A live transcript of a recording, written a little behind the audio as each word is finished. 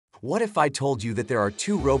What if I told you that there are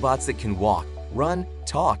two robots that can walk, run,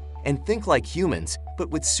 talk, and think like humans,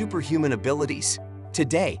 but with superhuman abilities?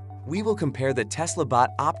 Today, we will compare the Tesla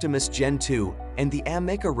bot Optimus Gen 2 and the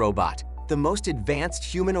Ameca Robot, the most advanced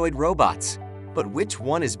humanoid robots. But which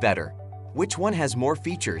one is better? Which one has more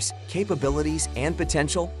features, capabilities, and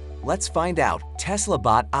potential? Let's find out. Tesla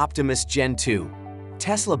bot Optimus Gen 2.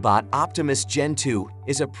 Tesla bot Optimus Gen 2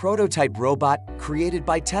 is a prototype robot created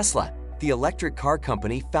by Tesla, the electric car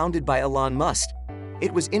company founded by Elon Musk.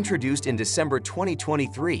 It was introduced in December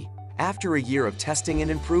 2023, after a year of testing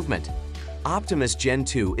and improvement. Optimus Gen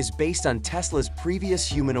 2 is based on Tesla's previous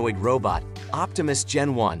humanoid robot, Optimus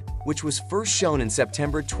Gen 1, which was first shown in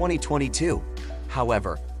September 2022.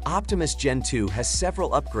 However, Optimus Gen 2 has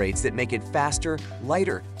several upgrades that make it faster,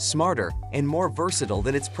 lighter, smarter, and more versatile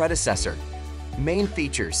than its predecessor. Main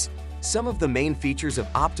features. Some of the main features of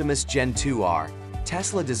Optimus Gen 2 are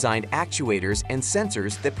Tesla-designed actuators and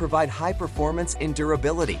sensors that provide high performance and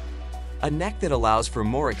durability, a neck that allows for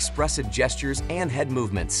more expressive gestures and head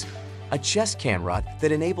movements, a chest camera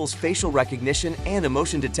that enables facial recognition and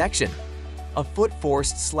emotion detection, a foot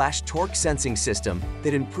force/torque sensing system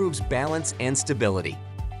that improves balance and stability,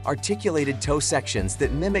 articulated toe sections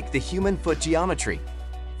that mimic the human foot geometry,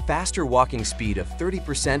 faster walking speed of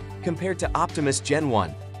 30% compared to Optimus Gen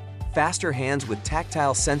 1, faster hands with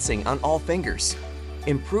tactile sensing on all fingers,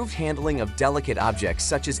 improved handling of delicate objects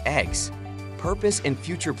such as eggs. Purpose and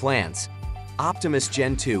future plans. Optimus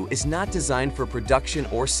Gen 2 is not designed for production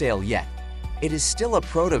or sale yet. It is still a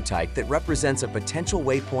prototype that represents a potential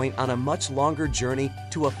waypoint on a much longer journey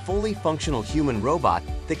to a fully functional human robot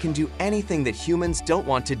that can do anything that humans don't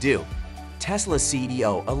want to do. Tesla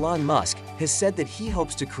CEO Elon Musk has said that he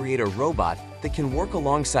hopes to create a robot that can work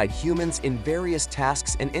alongside humans in various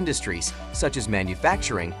tasks and industries such as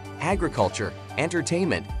manufacturing, agriculture,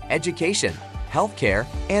 entertainment, education, healthcare,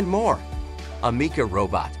 and more. Ameca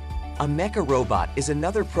Robot. Ameca Robot is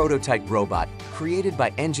another prototype robot created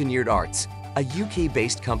by Engineered Arts, a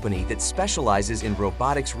UK-based company that specializes in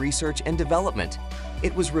robotics research and development.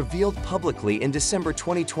 It was revealed publicly in December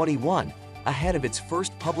 2021, ahead of its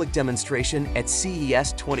first public demonstration at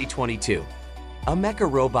CES 2022.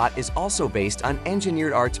 Ameca Robot is also based on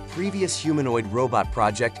Engineered Arts' previous humanoid robot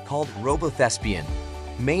project called Robothespian.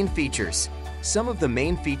 Main features. Some of the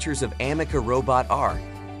main features of Ameca Robot are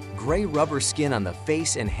gray rubber skin on the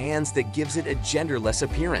face and hands that gives it a genderless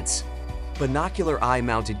appearance, binocular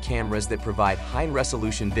eye-mounted cameras that provide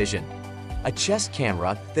high-resolution vision, a chest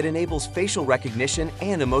camera that enables facial recognition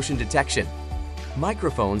and emotion detection,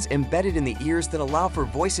 microphones embedded in the ears that allow for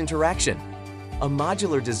voice interaction, a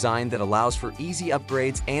modular design that allows for easy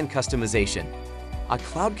upgrades and customization, a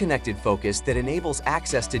cloud-connected focus that enables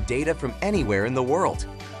access to data from anywhere in the world.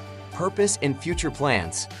 Purpose and future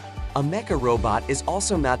plans. Ameca Robot is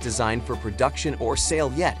also not designed for production or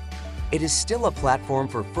sale yet. It is still a platform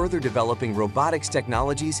for further developing robotics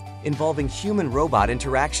technologies involving human-robot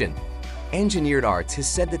interaction. Engineered Arts has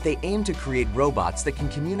said that they aim to create robots that can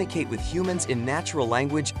communicate with humans in natural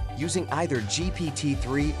language using either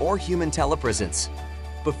GPT-3 or human telepresence.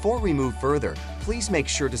 Before we move further, please make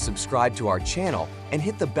sure to subscribe to our channel and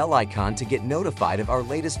hit the bell icon to get notified of our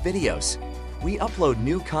latest videos. We upload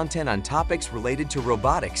new content on topics related to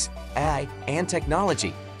robotics, AI, and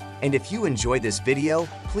technology. And if you enjoyed this video,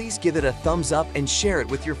 please give it a thumbs up and share it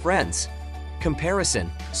with your friends.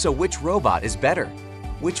 Comparison. So which robot is better?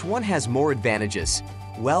 Which one has more advantages?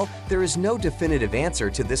 Well, there is no definitive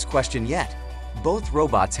answer to this question yet. Both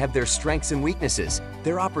robots have their strengths and weaknesses,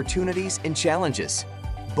 their opportunities and challenges.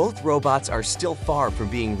 Both robots are still far from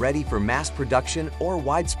being ready for mass production or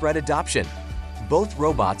widespread adoption. Both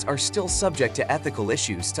robots are still subject to ethical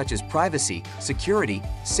issues such as privacy, security,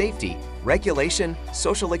 safety, regulation,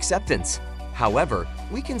 social acceptance. However,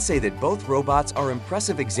 we can say that both robots are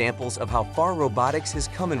impressive examples of how far robotics has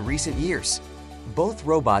come in recent years. Both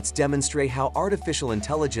robots demonstrate how artificial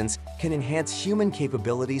intelligence can enhance human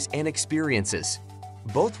capabilities and experiences.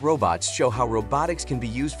 Both robots show how robotics can be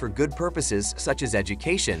used for good purposes such as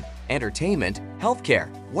education, entertainment, healthcare.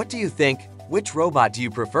 What do you think? Which robot do you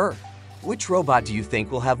prefer? Which robot do you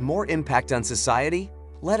think will have more impact on society?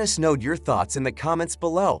 Let us know your thoughts in the comments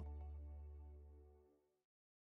below.